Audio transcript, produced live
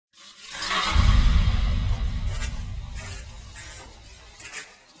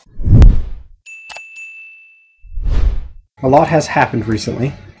a lot has happened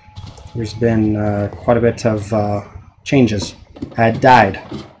recently. There's been quite a bit of changes. I had died.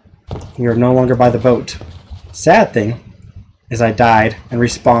 We are no longer by the boat. Sad thing is I died and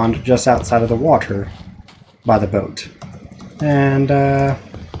respawned just outside of the water by the boat. And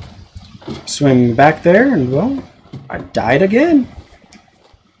swimming back there, and well, I died again.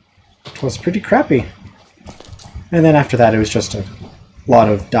 It was pretty crappy. And then after that it was just a lot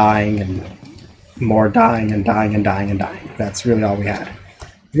of dying and more dying and dying and dying and dying. That's really all we had.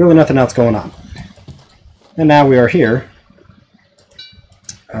 Really nothing else going on. And now we are here.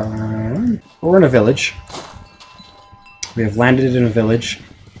 We're in a village. We have landed in a village.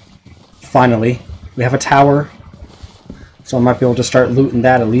 Finally. We have a tower. So I might be able to start looting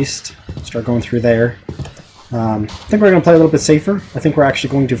that at least. Start going through there. I think we're going to play a little bit safer. I think we're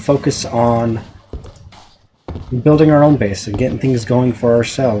actually going to focus on building our own base and getting things going for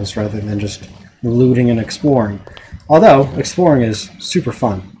ourselves rather than just looting and exploring. Although, exploring is super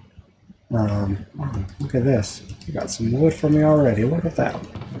fun. Look at this. You got some wood for me already. Look at that.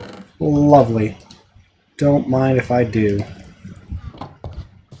 Lovely. Don't mind if I do.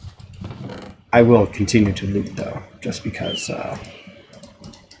 I will continue to loot though, just because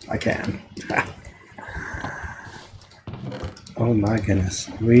I can. Oh my goodness.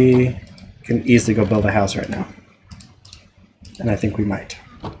 We can easily go build a house right now. And I think we might.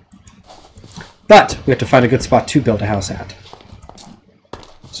 But we have to find a good spot to build a house at.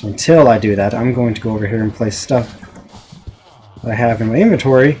 So until I do that, I'm going to go over here and place stuff that I have in my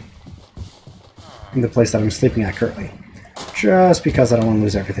inventory in the place that I'm sleeping at currently. Just because I don't want to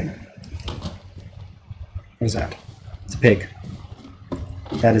lose everything. What is that? It's a pig.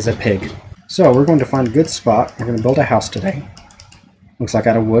 That is a pig. So we're going to find a good spot. We're going to build a house today. Looks like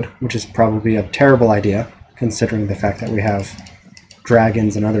out of wood, which is probably a terrible idea, considering the fact that we have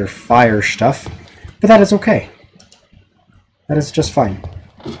dragons and other fire stuff. But that is okay. That is just fine.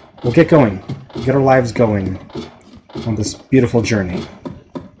 We'll get going. We'll get our lives going on this beautiful journey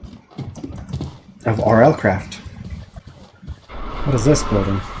of RLCraft. What is this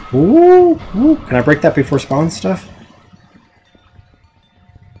building? Ooh, ooh. Can I break that before spawn stuff?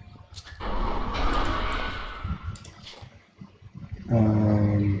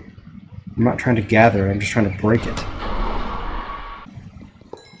 I'm not trying to gather, I'm just trying to break it.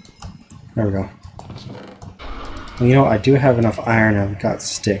 There we go. Well, you know, I do have enough iron, I've got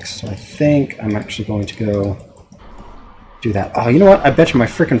sticks, so I think I'm actually going to go do that. Oh, you know what? I bet you my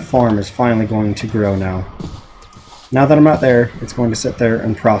frickin' farm is finally going to grow now. Now that I'm out there, it's going to sit there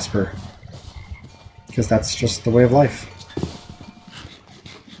and prosper. Because that's just the way of life.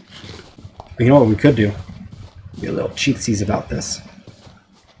 But you know what we could do? Be a little cheatsies about this.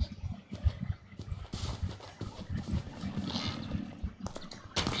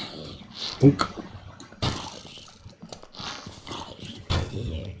 Oink.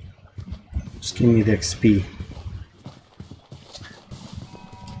 Just give me the XP.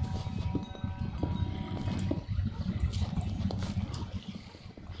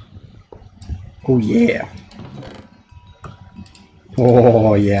 Oh yeah.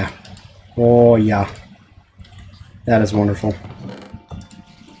 Oh yeah. Oh yeah. That is wonderful.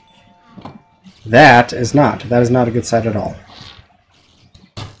 That is not a good sight at all.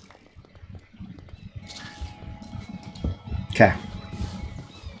 Okay.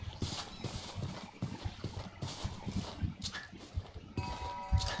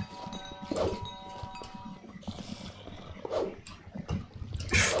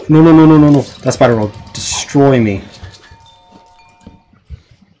 No, no, no, no, no, no. That spider will destroy me.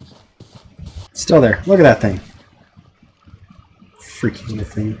 Still there. Look at that thing. Freaky little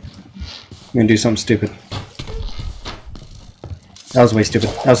thing. I'm gonna do something stupid. That was way stupid.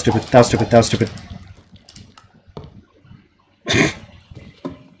 That was stupid. That was stupid. That was stupid.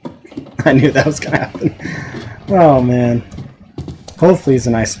 I knew that was gonna happen. Oh man. Hopefully he's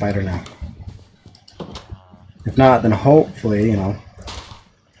a nice spider now. If not, then hopefully, you know,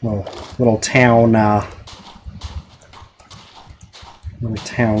 little town, little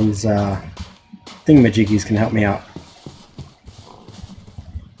town's thingamajiggies can help me out.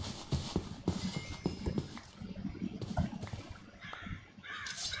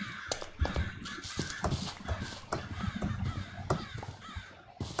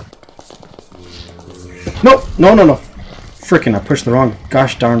 Nope! No, no, no! Frickin', I pushed the wrong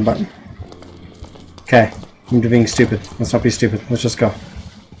gosh darn button. Okay, I'm being stupid. Let's not be stupid. Let's just go.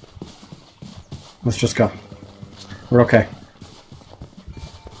 Let's just go. We're okay.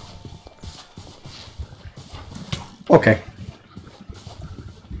 Okay.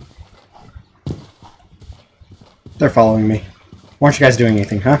 They're following me. Why aren't you guys doing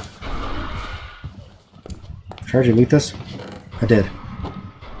anything, huh? Should I loot this? I did.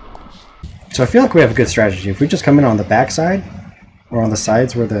 So I feel like we have a good strategy. If we just come in on the back side, or on the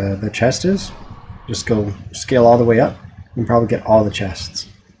sides where the chest is, just go scale all the way up, and probably get all the chests.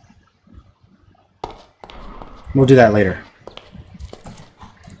 We'll do that later.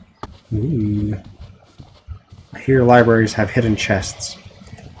 Ooh. I hear libraries have hidden chests.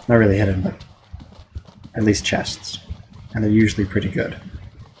 Not really hidden, but at least chests. And they're usually pretty good.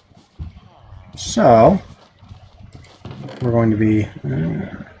 So, we're going to be...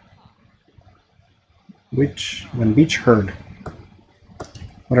 when beach herd.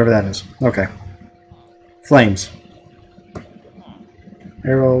 Whatever that is. Okay. Flames.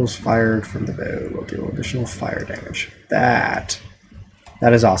 Arrows fired from the bow will deal additional fire damage. That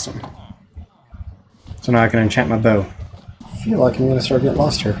is awesome. So now I can enchant my bow. I feel like I'm going to start getting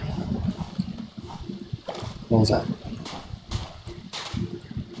lost here. What was that?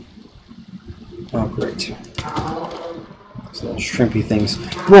 Oh, great. Those little shrimpy things.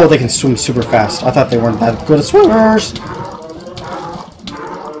 Whoa, they can swim super fast. I thought they weren't that good at swimmers.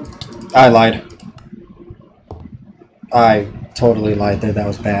 I lied. I totally lied there. That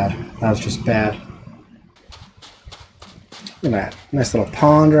was bad. That was just bad. Look at that. Nice little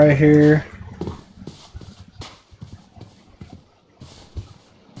pond right here.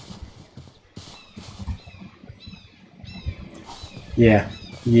 Yeah.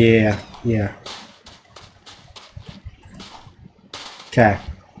 Yeah. Yeah. Okay.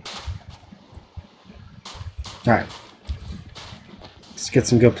 Alright. Let's get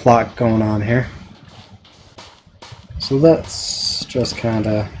some good plot going on here. So let's just kind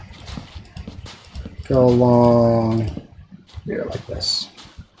of go along here like this.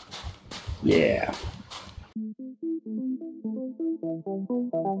 Yeah.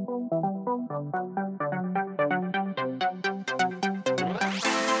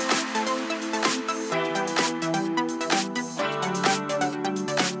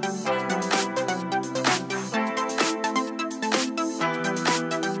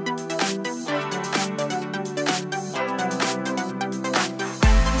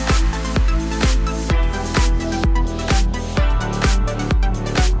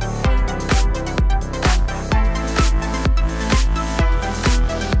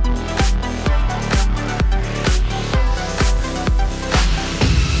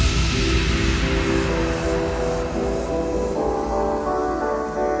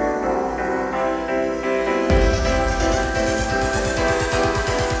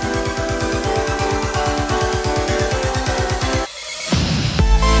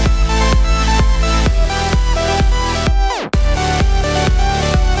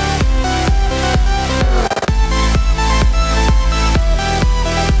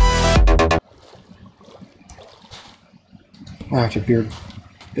 I have to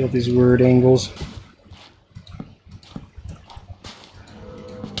build these weird angles.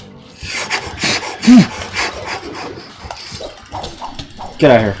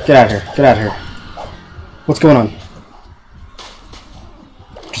 Get out of here. Get out of here. Get out of here. What's going on?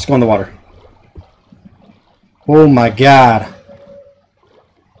 Just go in the water. Oh my god.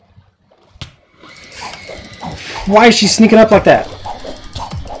 Why is she sneaking up like that?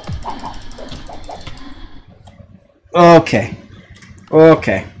 Okay.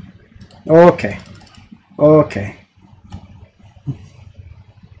 Okay. Okay. Okay.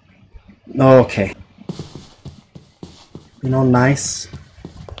 Okay. You know, nice.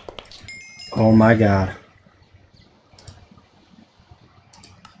 Oh my god.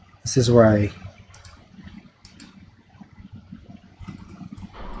 This is where we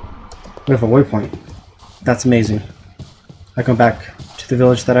have a waypoint. That's amazing. I come back to the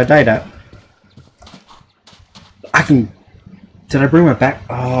village that I died at. Did I bring my back?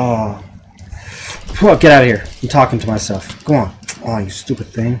 Oh. Get out of here. I'm talking to myself. Go on. Oh, you stupid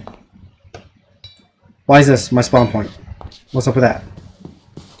thing. Why is this my spawn point? What's up with that?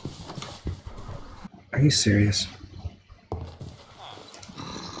 Are you serious?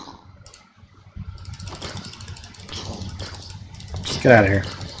 Just get out of here.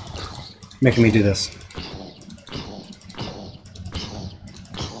 Making me do this.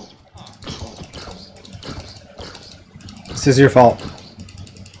 This is your fault.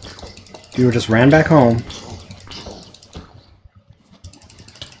 If you just ran back home,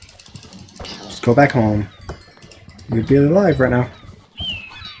 just go back home. You'd be alive right now.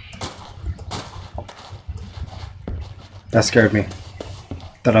 That scared me.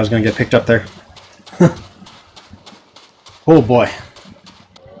 Thought I was gonna get picked up there. Oh boy.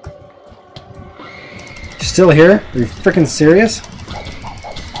 You still here? Are you freaking serious?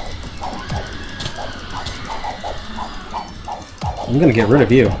 I'm gonna get rid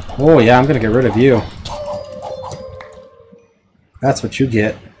of you. Oh yeah, I'm gonna get rid of you. That's what you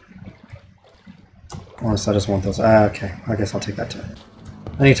get. Honestly, I just want those. Okay, I guess I'll take that too.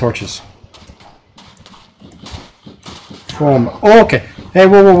 I need torches. Oh, okay. Hey,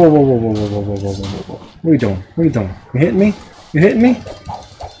 whoa, whoa, whoa, whoa, whoa, whoa, whoa, whoa, whoa, whoa, whoa, whoa. What are you doing? What are you doing? You hitting me? You hitting me?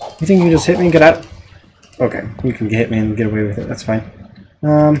 You think you can just hit me and get out? Okay, you can hit me and get away with it. That's fine.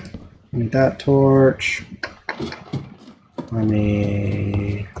 I need that torch. I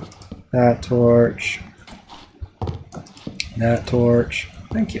need that torch. That torch.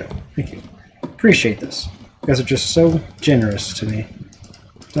 Thank you. Thank you. Appreciate this. You guys are just so generous to me.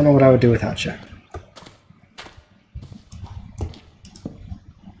 Don't know what I would do without you.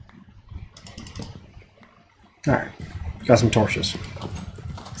 Alright. Got some torches.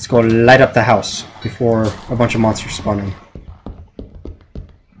 Let's go light up the house before a bunch of monsters spawn in.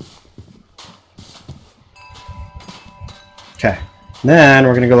 Okay. Then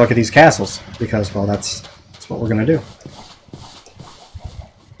we're going to go look at these castles. Because, well, that's what we're going to do.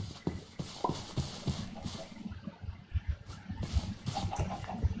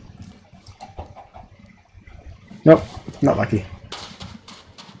 Nope. Not lucky.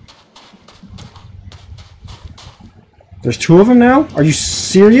 There's two of them now? Are you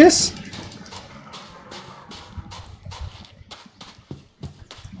serious?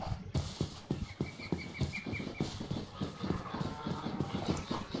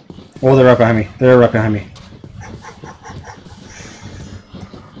 Oh, they're right behind me. They're right behind me.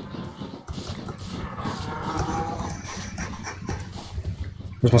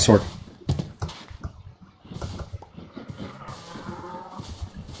 Where's my sword?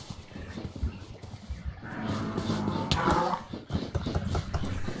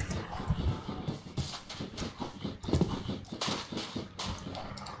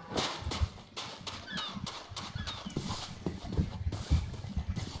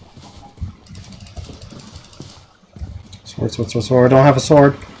 Sword. I don't have a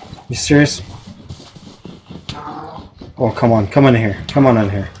sword. You serious? Oh, come on. Come on in here. Come on in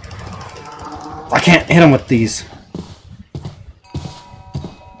here. I can't hit him with these.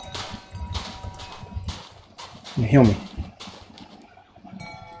 You heal me.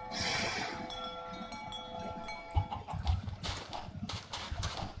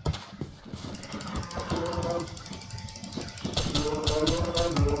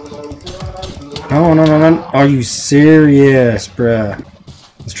 No, no, no, no. Are you serious, bruh?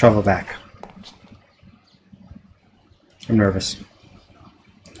 Let's travel back. I'm nervous.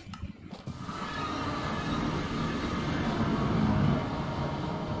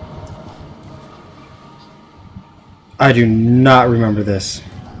 I do not remember this.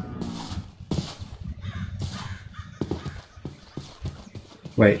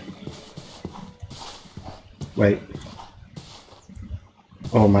 Wait. Wait.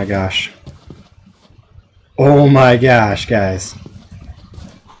 Oh my gosh. Oh my gosh, guys.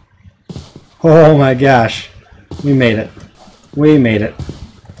 Oh my gosh. We made it. We made it.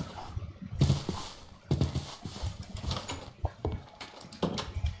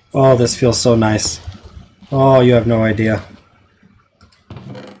 Oh, this feels so nice. Oh, you have no idea.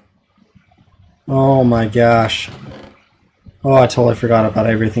 Oh my gosh. Oh, I totally forgot about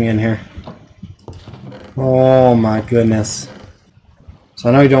everything in here. Oh my goodness. So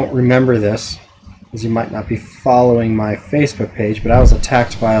I know you don't remember this, because you might not be following my Facebook page, but I was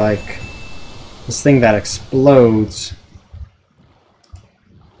attacked by, like, this thing that explodes.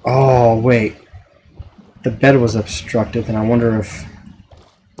 Oh, wait. The bed was obstructed, and I wonder if...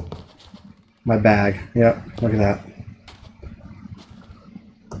 My bag. Yep, look at that.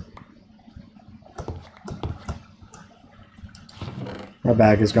 My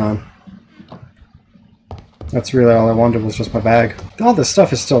bag is gone. That's really all I wanted, was just my bag. All this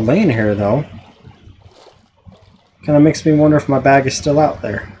stuff is still laying here, though. Kind of makes me wonder if my bag is still out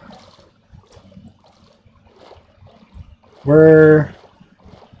there. Where...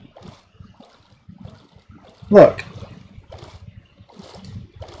 Look.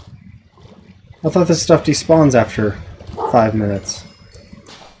 I thought this stuff despawns after 5 minutes.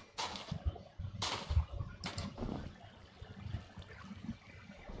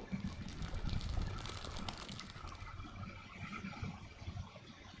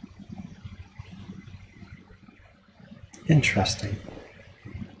 Interesting.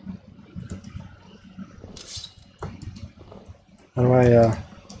 How do I,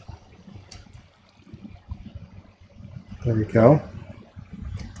 There we go.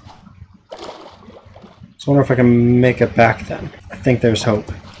 So I wonder if I can make it back then. I think there's hope.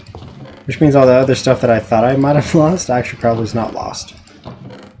 Which means all the other stuff that I thought I might have lost actually probably is not lost.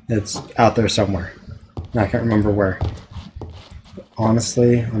 It's out there somewhere. I can't remember where.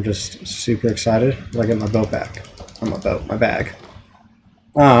 Honestly, I'm just super excited. I get my boat back. My boat, my bag.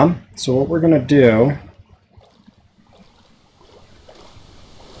 So what we're gonna do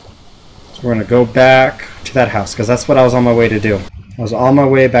is we're gonna go back to that house, because that's what I was on my way to do. I was on my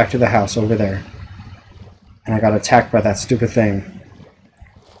way back to the house over there. And I got attacked by that stupid thing.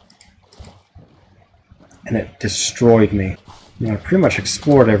 And it destroyed me. I pretty much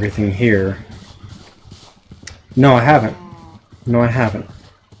explored everything here. No, I haven't. No, I haven't.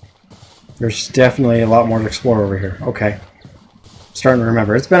 There's definitely a lot more to explore over here. Okay. I'm starting to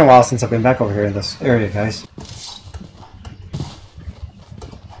remember. It's been a while since I've been back over here in this area, guys.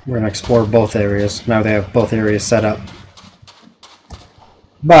 We're going to explore both areas. Now they have both areas set up.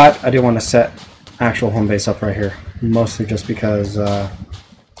 But I do want to set actual home base up right here. Mostly just because I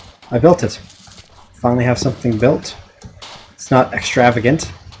built it. Finally have something built. It's not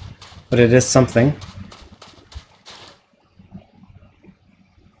extravagant, but it is something.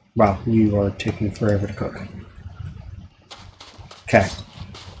 Wow, you are taking forever to cook. Okay.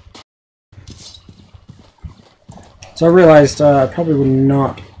 So I realized I probably would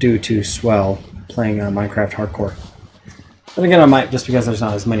not do too swell playing Minecraft Hardcore. But again, I might, just because there's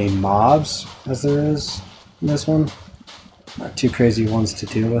not as many mobs as there is in this one. Not too crazy ones to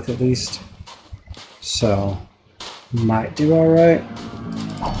deal with, at least. So, might do alright.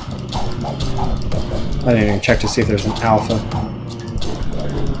 I didn't even check to see if there's an alpha.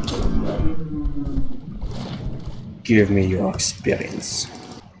 Give me your experience.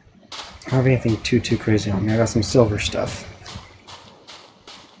 I don't have anything too crazy on me. I got some silver stuff.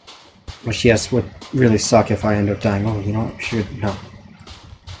 Which, yes, would really suck if I end up dying. Oh, you know what? Shoot, no.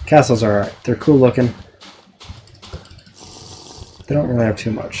 Castles are alright. They're cool looking. They don't really have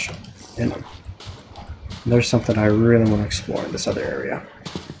too much in them. There's something I really want to explore in this other area.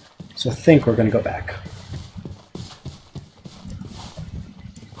 So I think we're going to go back.